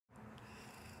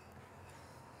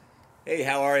Hey,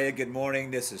 how are you? Good morning.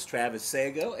 This is Travis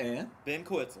Sago, and Ben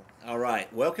Quitzel. all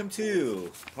right, welcome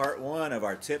to part one of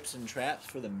our tips and traps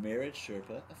for the Marriage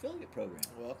Sherpa affiliate program.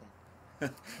 Welcome.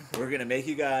 We're going to make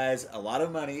you guys a lot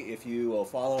of money if you will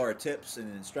follow our tips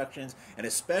and instructions, and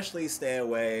especially stay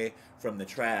away from the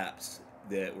traps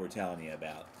that we're telling you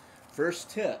about. First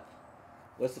tip.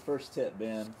 What's the first tip,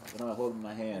 Ben? What am I holding in my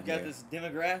We've hand got here? this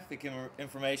demographic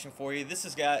information for you. This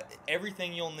has got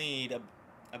everything you'll need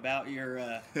about your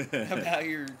about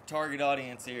your target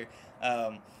audience here.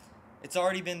 Um, it's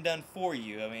already been done for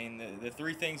you. I mean, the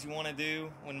three things you want to do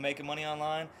when making money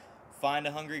online: find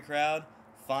a hungry crowd,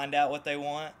 find out what they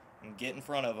want, and get in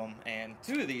front of them. And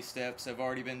two of these steps have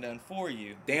already been done for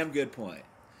you. Damn good point.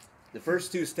 The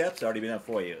first two steps already been done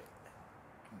for you.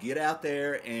 Get out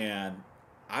there, and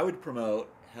I would promote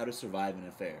how to survive an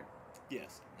affair.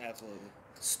 Yes, absolutely.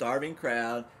 Starving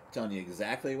crowd telling you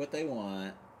exactly what they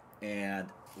want, and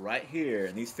right here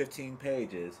in these 15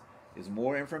 pages is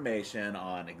more information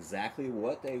on exactly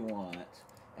what they want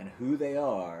and who they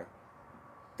are.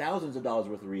 Thousands of dollars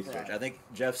worth of research. Right. I think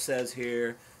Jeff says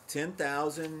here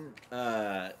 10,000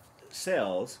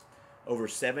 sales over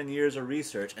 7 years of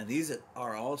research, and these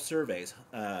are all surveys,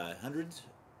 hundreds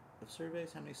of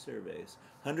surveys. How many surveys?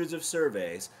 Hundreds of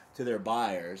surveys to their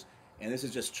buyers, and this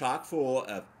is just chock full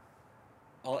of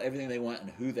everything they want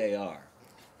and who they are.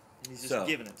 He's just So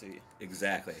giving it to you.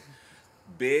 exactly,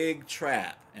 big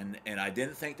trap, and I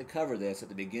didn't think to cover this at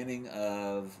the beginning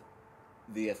of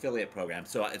the affiliate program.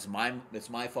 So it's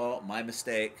my fault, my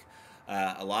mistake.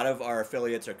 A lot of our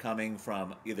affiliates are coming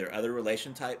from either other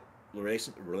relationship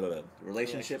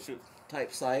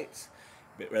type sites,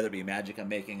 whether it be Magic I'm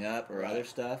Making Up or Right. other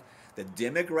stuff. The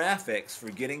demographics for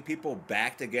getting people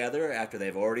back together after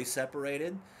they've already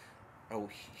separated are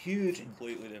huge,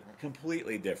 Completely different.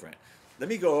 completely different. Let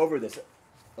me go over this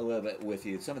a little bit with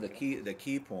you. Some of the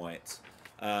key points.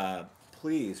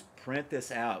 Please print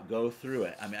this out. Go through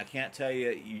it. I mean, I can't tell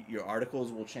you. Your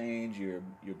articles will change. Your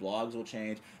blogs will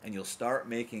change, and you'll start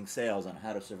making sales on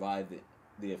how to survive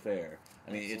the affair.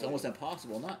 I mean, it's almost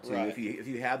impossible not to Right. if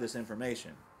you have this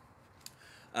information.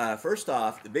 First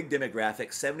off, the big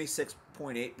demographic,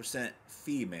 76.8%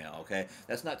 female. Okay,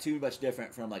 that's not too much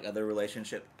different from like other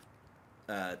relationship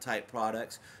type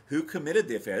products. Who committed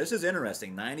the affair? This is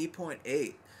interesting.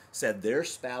 90.8 said their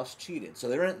spouse cheated. So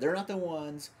they're not the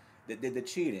ones that did the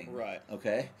cheating. Right.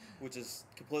 Okay. Which is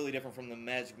completely different from the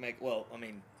Magic Make. Well, I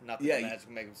mean, not that Yeah. the Magic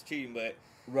Make was cheating, but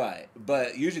Right.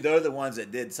 But usually they're the ones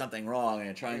that did something wrong and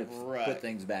are trying to Right. put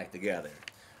things back together.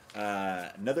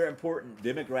 Another important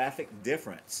demographic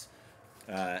difference.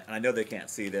 And I know they can't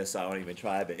see this, so I won't even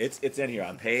try, but it's in here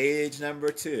on page number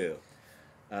 2.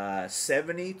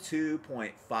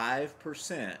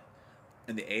 72.5%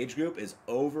 in the age group is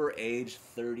over age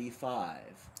 35.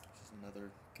 which is another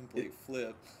complete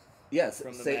flip Yes,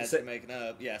 from the Magic Making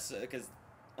Up. Yes, because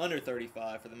under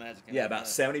 35 for the Magic. yeah, about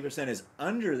 70% is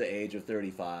under the age of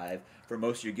 35 for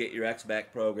most of your Get Your Ex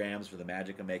Back programs, for the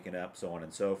Magic of Making Up, so on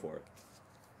and so forth.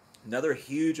 Another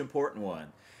huge important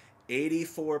one,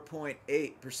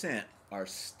 84.8% are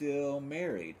still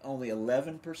married. Only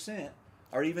 11%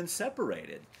 are even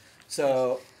separated.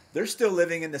 So they're still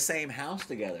living in the same house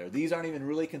together. These aren't even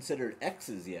really considered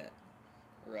exes yet.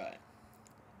 Right.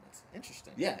 That's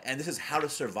interesting. Yeah, and this is how to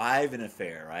survive an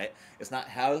affair, right? It's not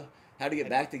how to get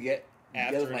back together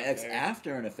with my ex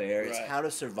after an affair. It's Right. how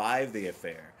to survive the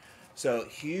affair. So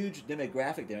huge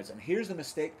demographic difference. And here's the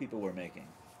mistake people were making.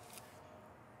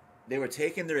 They were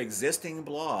taking their existing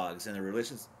blogs and their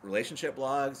relationship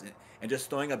blogs and just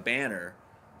throwing a banner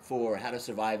for how to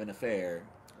survive an affair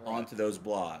Right. onto those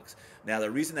blogs. Now the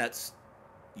reason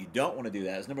you don't want to do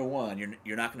that is, number one,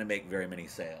 you're not going to make very many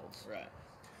sales. Right.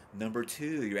 Number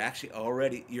two,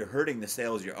 you're hurting the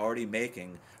sales you're already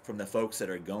making from the folks that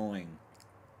are going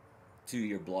to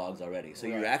your blogs already. So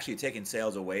you're Right. actually taking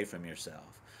sales away from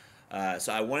yourself.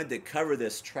 So I wanted to cover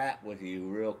this trap with you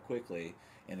real quickly,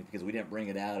 and because we didn't bring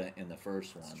it out in the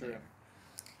first one. That's true.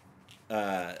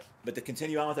 But to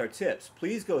continue on with our tips,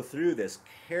 please go through this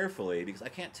carefully, because I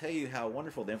can't tell you how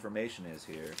wonderful the information is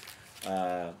here.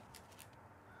 It's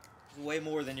way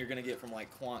more than you're going to get from like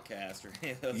Quantcast or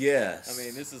any of those. Yes. I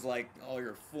mean, this is like all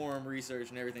your forum research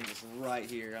and everything just right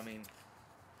here. I mean,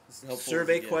 this is helpful.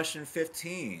 Survey question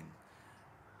 15.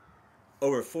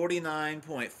 Over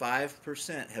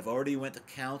 49.5% have already went to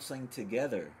counseling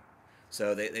together.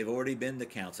 So they've already been to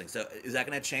counseling. So is that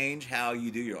going to change how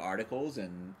you do your articles?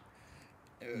 And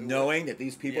knowing that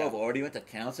these people have already went to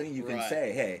counseling, you can Right.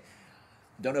 say, hey,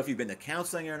 don't know if you've been to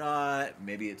counseling or not.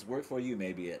 Maybe it's worked for you.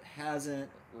 Maybe it hasn't.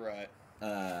 Right.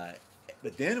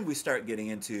 But then we start getting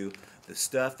into the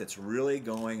stuff that's really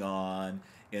going on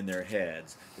in their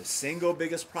heads. The single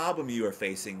biggest problem you are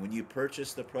facing when you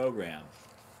purchase the program: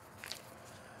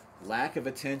 lack of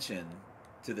attention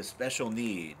to the special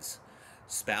needs,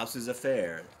 spouse's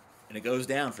affair, and it goes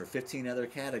down for 15 other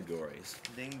categories.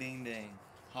 Ding, ding, ding.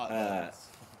 Hot buttons.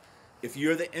 If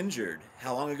you're the injured,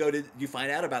 how long ago did you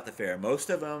find out about the affair? Most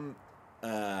of them,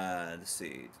 let's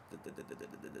see,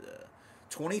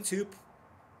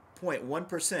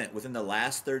 22.1% within the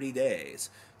last 30 days,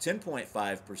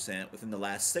 10.5% within the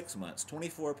last 6 months,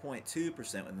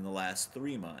 24.2% within the last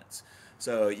 3 months.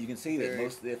 So you can see that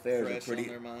most of the affairs are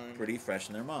pretty fresh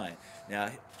in their mind. Now,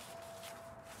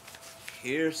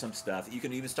 here's some stuff you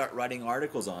can even start writing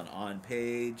articles on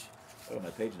page. Oh, my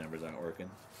page numbers aren't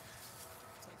working.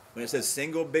 When it says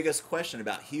single biggest question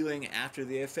about healing after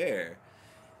the affair: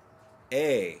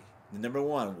 A, number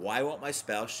one, why won't my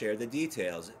spouse share the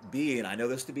details? B, and I know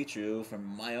this to be true from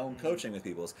my own coaching with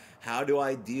people, is how do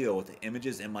I deal with the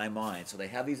images in my mind? So they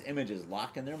have these images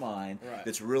locked in their mind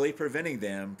that's really preventing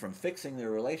them from fixing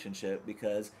their relationship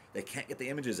because they can't get the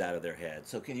images out of their head.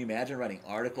 So can you imagine writing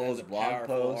articles, blog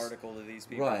posts? Article to these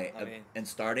people. Right, and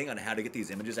starting on how to get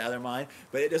these images out of their mind.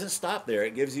 But it doesn't stop there.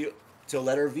 It gives you to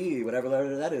letter V, whatever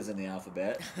letter that is in the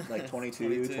alphabet, like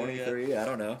 22, 23, yeah. I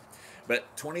don't know.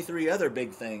 But 23 other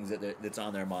big things that's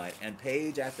on their mind, and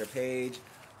page after page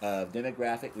of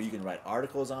demographic where you can write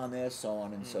articles on this, so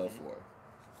on and so forth.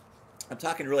 I'm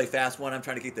talking really fast. One, I'm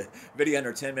trying to keep the video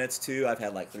under 10 minutes. Two, I've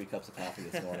had like 3 cups of coffee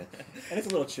this morning. And it's a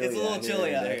little chilly. It's a little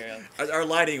chilly out here. Our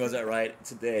lighting wasn't right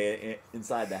today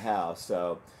inside the house.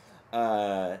 So,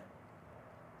 a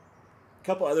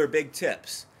couple other big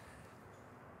tips.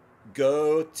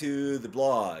 Go to the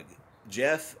blog.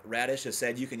 Jeff Radish has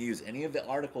said you can use any of the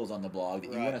articles on the blog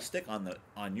that you want to stick on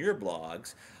your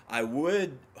blogs. I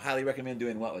would highly recommend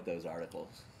doing what with those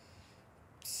articles?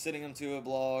 Sending them to a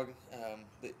blog.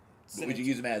 Would you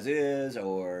use them as is,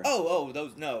 or?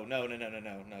 Those no.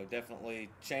 Definitely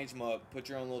change them up. Put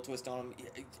your own little twist on them.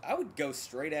 I would go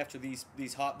straight after these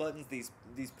hot buttons, these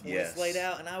points laid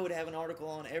out, and I would have an article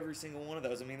on every single one of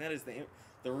those. I mean, that is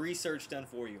the research done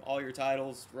for you. All your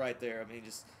titles right there. I mean,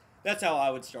 just that's how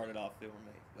I would start it off if it were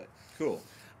me. But cool.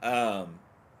 Now,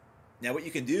 what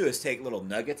you can do is take little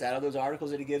nuggets out of those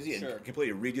articles that he gives you and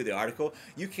completely redo the article.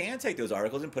 You can take those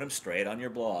articles and put them straight on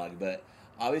your blog, but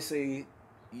obviously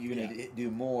you're going to do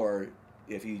more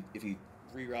if you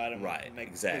rewrite them, right?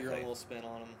 Put your own little spin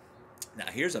on them. Now,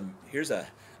 here's a I'm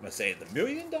gonna say the $1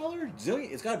 million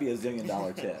zillion. It's got to be a $1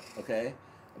 zillion tip, okay?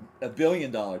 A $1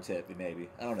 billion tip, maybe.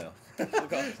 I don't know.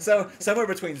 So somewhere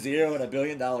between 0 and $1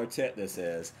 billion tip this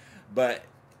is, and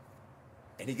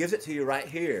he gives it to you right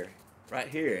here,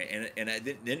 and it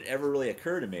didn't ever really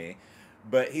occur to me,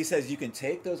 but he says you can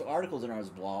take those articles in our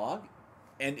blog,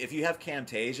 and if you have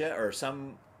Camtasia or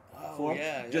some form,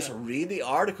 just read the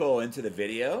article into the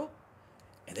video,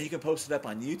 and then you can post it up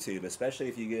on YouTube, especially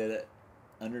if you get it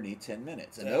underneath 10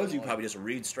 minutes. And those you probably just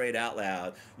read straight out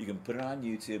loud. You can put it on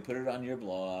YouTube, put it on your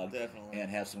blog,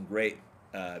 and have some great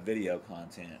video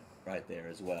content right there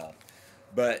as well.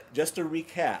 But just to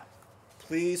recap,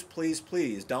 please, please,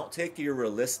 please don't take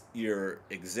your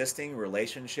existing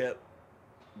relationship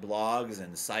blogs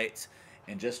and sites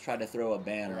and just try to throw a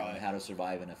banner on how to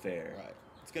survive an affair. Right.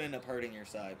 It's going to end up hurting your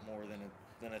site more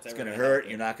than it's ever going to hurt.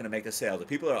 You're not going to make the sales. The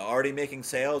people that are already making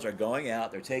sales are going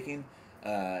out. They're taking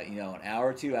an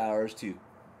hour, 2 hours to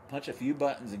punch a few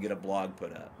buttons and get a blog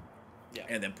put up. Yeah.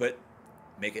 And then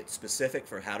make it specific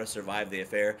for how to survive the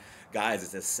affair. Guys,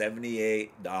 it's a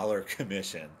 $78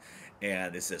 commission.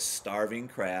 And it's a starving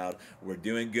crowd. We're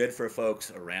doing good for folks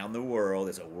around the world.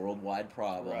 It's a worldwide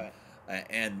problem. Right.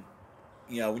 And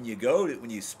when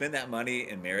you spend that money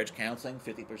in marriage counseling,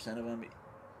 50% of them,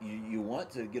 you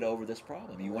want to get over this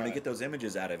problem. You want to get those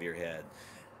images out of your head.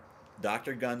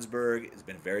 Dr. Gunsberg has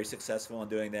been very successful in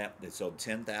doing that. They sold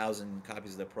 10,000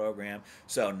 copies of the program.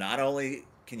 So not only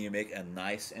can you make a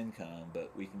nice income,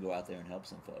 but we can go out there and help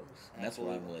some folks. And that's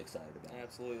what I'm really excited about.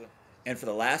 Absolutely. And for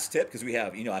the last tip, because we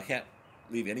have, I can't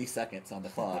leave any seconds on the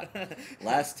clock.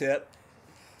 Last tip,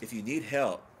 if you need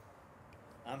help,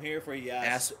 I'm here for you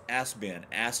guys. Ask Ben.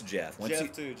 Ask Jeff.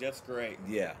 Jeff too. Jeff's great.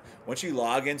 Yeah. Once you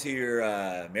log into your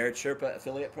Marriage Sherpa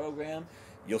affiliate program,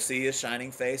 you'll see his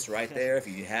shining face right there. If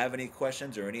you have any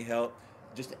questions or any help,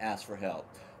 just ask for help.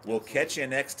 We'll catch you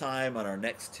next time on our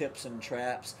next tips and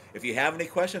traps. If you have any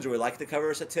questions or would like to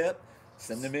cover us a tip,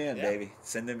 send them in, baby.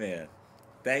 Send them in.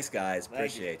 Thanks, guys.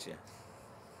 Appreciate you.